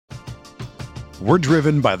We're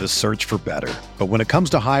driven by the search for better. But when it comes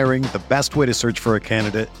to hiring, the best way to search for a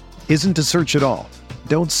candidate isn't to search at all.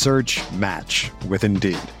 Don't search, match with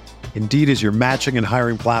Indeed. Indeed is your matching and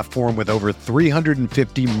hiring platform with over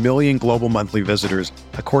 350 million global monthly visitors,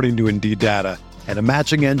 according to Indeed data, and a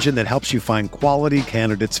matching engine that helps you find quality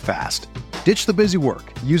candidates fast. Ditch the busy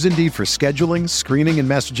work. Use Indeed for scheduling, screening, and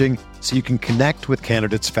messaging so you can connect with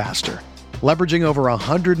candidates faster. Leveraging over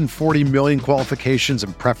 140 million qualifications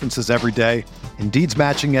and preferences every day, Indeed's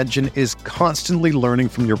matching engine is constantly learning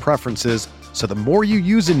from your preferences, so the more you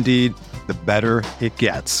use Indeed, the better it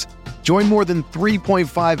gets. Join more than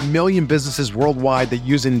 3.5 million businesses worldwide that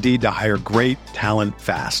use Indeed to hire great talent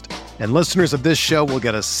fast. And listeners of this show will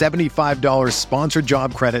get a $75 sponsored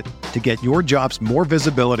job credit to get your jobs more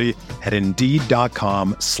visibility at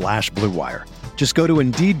Indeed.com/Blue Wire. Just go to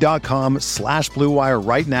Indeed.com/Blue Wire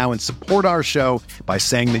right now and support our show by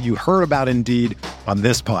saying that you heard about Indeed on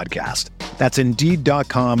this podcast. That's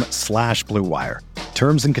Indeed.com/Blue Wire.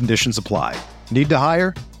 Terms and conditions apply. Need to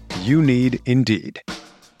hire? You need Indeed.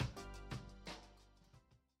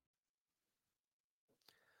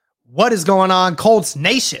 What is going on, Colts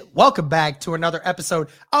Nation? Welcome back to another episode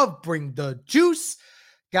of Bring the Juice.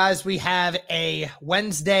 Guys, we have a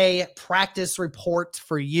Wednesday practice report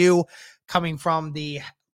for you coming from the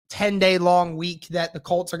 10-day long week that the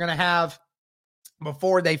Colts are going to have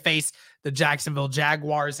before they face the Jacksonville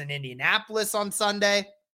Jaguars in Indianapolis on Sunday.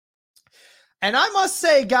 And I must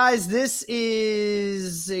say, guys, this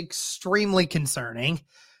is extremely concerning.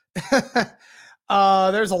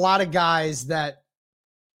 There's a lot of guys that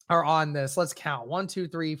are on this. Let's count. 1, 2,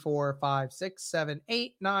 3, 4, 5, 6, 7,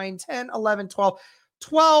 8, 9, 10, 11, 12.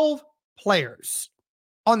 12 players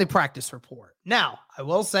on the practice report. Now, I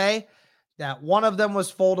will say that one of them was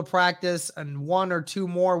full to practice and one or two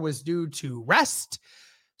more was due to rest.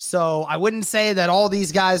 So I wouldn't say that all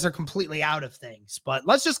these guys are completely out of things, but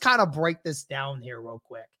let's just kind of break this down here real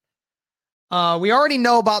quick. We already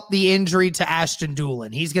know about the injury to Ashton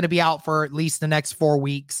Dulin. He's going to be out for at least the next 4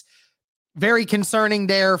 weeks. Very concerning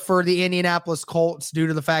there for the Indianapolis Colts due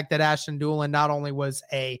to the fact that Ashton Dulin not only was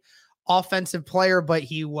a offensive player, but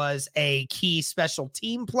he was a key special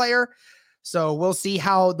team player. So we'll see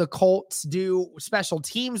how the Colts do special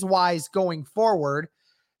teams wise going forward.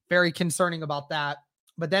 Very concerning about that.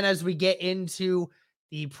 But then as we get into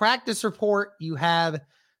the practice report, you have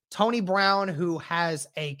Tony Brown, who has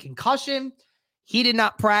a concussion. He did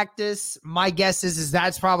not practice. My guess is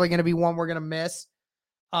that's probably going to be one we're going to miss.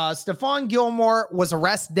 Stephon Gilmore was a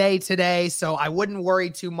rest day today, so I wouldn't worry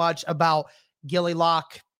too much about Gilly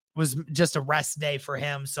Lock. Was just a rest day for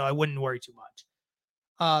him, so I wouldn't worry too much.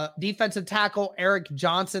 Defensive tackle Eric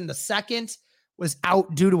Johnson II was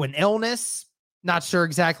out due to an illness. Not sure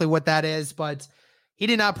exactly what that is, but he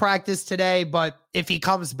did not practice today. But if he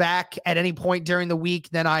comes back at any point during the week,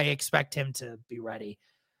 then I expect him to be ready.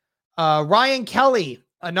 Ryan Kelly,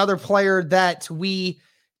 another player that we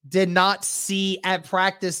did not see at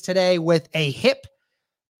practice today with a hip.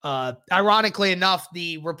 Ironically enough,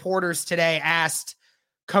 the reporters today asked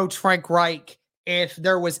Coach Frank Reich if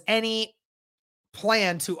there was any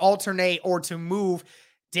plan to alternate or to move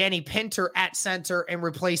Danny Pinter at center and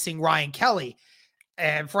replacing Ryan Kelly.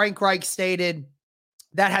 And Frank Reich stated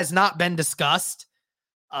that has not been discussed.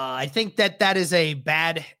 I think that is a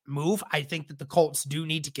bad move. I think that the Colts do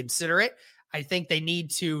need to consider it. I think they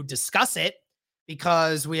need to discuss it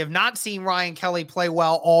because we have not seen Ryan Kelly play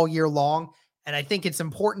well all year long. And I think it's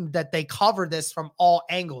important that they cover this from all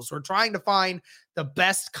angles. We're trying to find the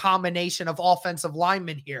best combination of offensive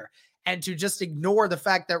linemen here. And to just ignore the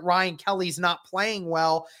fact that Ryan Kelly's not playing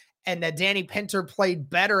well and that Danny Pinter played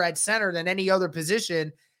better at center than any other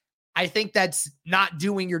position, I think that's not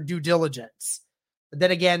doing your due diligence. But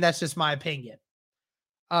then again, that's just my opinion.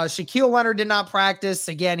 Shaquille Leonard did not practice.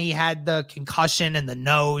 Again, he had the concussion and the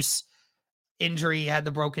nose injury. He had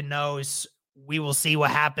the broken nose. We will see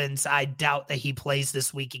what happens. I doubt that he plays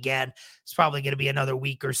this week again. It's probably going to be another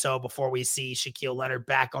week or so before we see Shaquille Leonard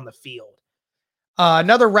back on the field.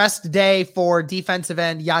 Another rest day for defensive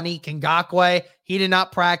end Yannick Ngakoue. He did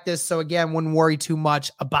not practice, so again, wouldn't worry too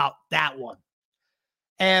much about that one.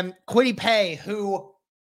 And Kwity Paye, who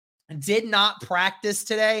did not practice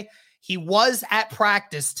today. He was at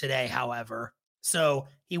practice today, however. So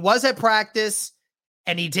he was at practice,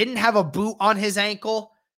 and he didn't have a boot on his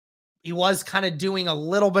ankle. He was kind of doing a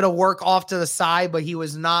little bit of work off to the side, but he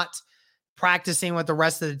was not practicing with the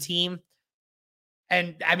rest of the team.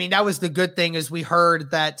 And I mean, that was the good thing is we heard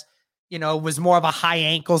that, it was more of a high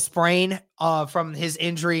ankle sprain from his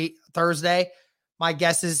injury Thursday. My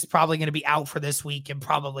guess is probably going to be out for this week and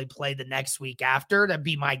probably play the next week after. That'd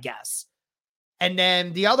be my guess. And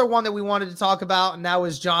then the other one that we wanted to talk about, and that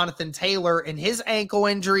was Jonathan Taylor and his ankle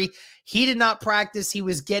injury. He did not practice. He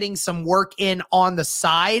was getting some work in on the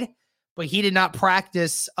side, but he did not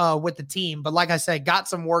practice with the team. But like I said, got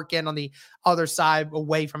some work in on the other side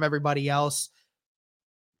away from everybody else.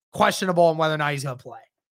 Questionable on whether or not he's going to play.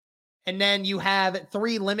 And then you have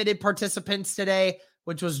 3 limited participants today,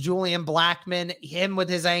 which was Julian Blackmon, him with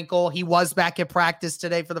his ankle. He was back at practice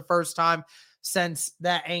today for the first time since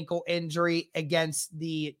that ankle injury against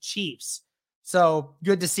the Chiefs. So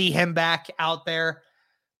good to see him back out there.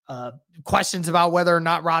 Questions about whether or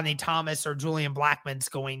not Rodney Thomas or Julian Blackmon's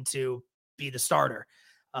going to be the starter.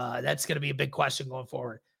 That's going to be a big question going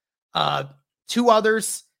forward. 2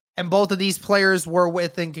 others, and both of these players were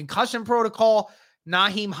within concussion protocol.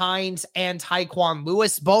 Nyheim Hines and Tyquan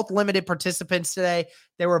Lewis, both limited participants today.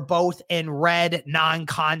 They were both in red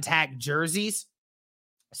non-contact jerseys.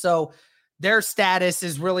 So their status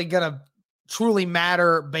is really going to truly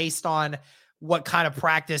matter based on what kind of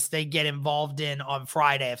practice they get involved in on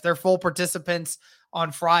Friday. If they're full participants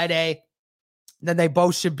on Friday, then they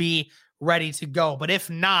both should be ready to go. But if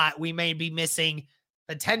not, we may be missing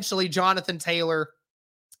potentially Jonathan Taylor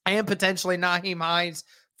and potentially Nyheim Hines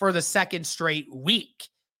for the second straight week.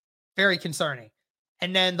 Very concerning.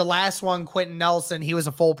 And then the last one, Quentin Nelson, he was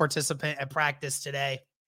a full participant at practice today.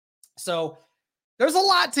 So there's a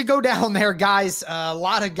lot to go down there, guys. A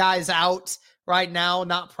lot of guys out right now,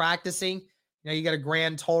 not practicing. You got a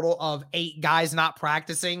grand total of 8 guys not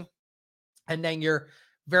practicing. And then you're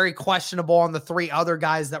very questionable on the 3 other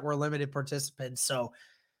guys that were limited participants. So,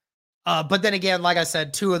 but then again, like I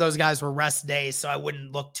said, 2 of those guys were rest days, so I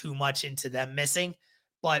wouldn't look too much into them missing.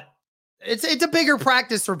 But it's a bigger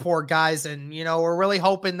practice report, guys. And, we're really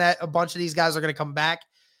hoping that a bunch of these guys are going to come back.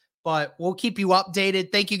 But we'll keep you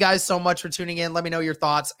updated. Thank you guys so much for tuning in. Let me know your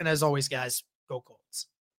thoughts. And as always, guys, go Colts.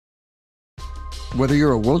 Whether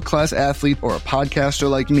you're a world-class athlete or a podcaster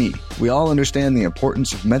like me, we all understand the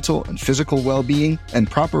importance of mental and physical well-being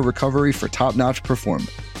and proper recovery for top-notch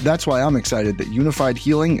performance. That's why I'm excited that Unified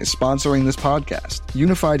Healing is sponsoring this podcast.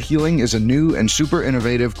 Unified Healing is a new and super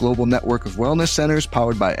innovative global network of wellness centers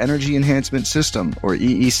powered by Energy Enhancement System, or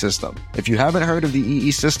EE System. If you haven't heard of the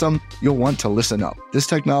EE System, you'll want to listen up. This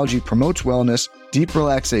technology promotes wellness, deep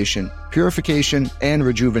relaxation, purification, and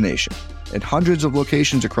rejuvenation. At hundreds of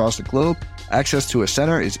locations across the globe, access to a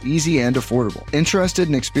center is easy and affordable. Interested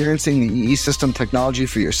in experiencing the EE System technology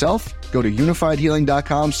for yourself? Go to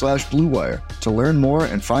unifiedhealing.com/bluewire to learn more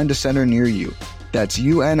and find a center near you. That's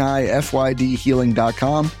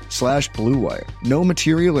unifydhealing.com/bluewire. No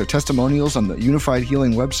material or testimonials on the Unified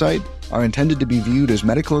Healing website are intended to be viewed as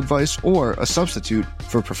medical advice or a substitute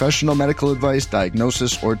for professional medical advice,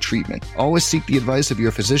 diagnosis, or treatment. Always seek the advice of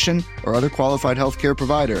your physician or other qualified healthcare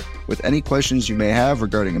provider with any questions you may have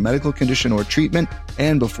regarding a medical condition or treatment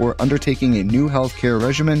and before undertaking a new healthcare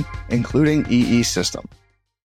regimen, including EE System.